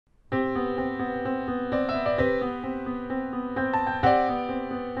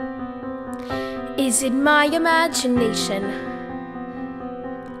Is it my imagination,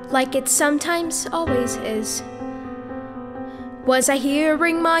 like it sometimes always is? Was I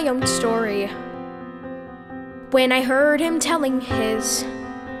hearing my own story when I heard him telling his?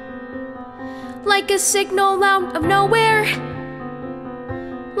 Like a signal out of nowhere,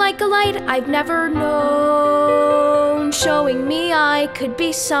 like a light I've never known, showing me I could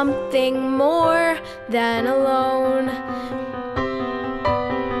be something more than alone.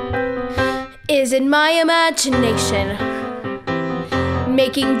 Is it my imagination,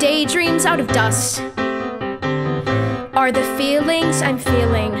 making daydreams out of dust? Are the feelings I'm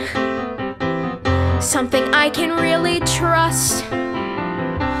feeling something I can really trust?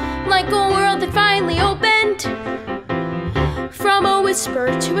 Like a world that finally opened, from a whisper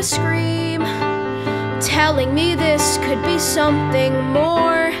to a scream, telling me this could be something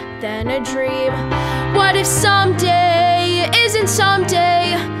more than a dream. What if someday isn't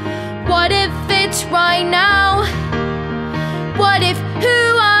someday? What if it's right now? What if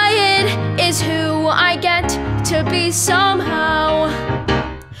who I am is who I get to be somehow?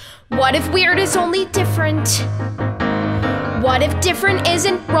 What if weird is only different? What if different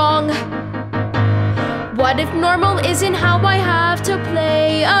isn't wrong? What if normal isn't how I have to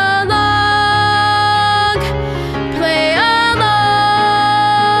play along? Play along.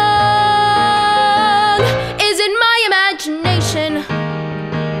 Is it my imagination,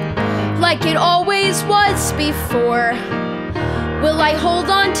 like it always was before? Will I hold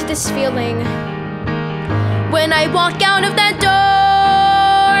on to this feeling when I walk out of that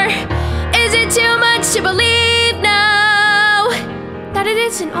door? Is it too much to believe now that it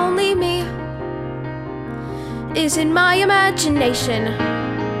isn't only me? Is it my imagination?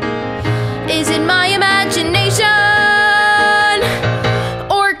 Is it my imagination?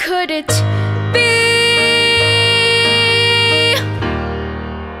 Or could it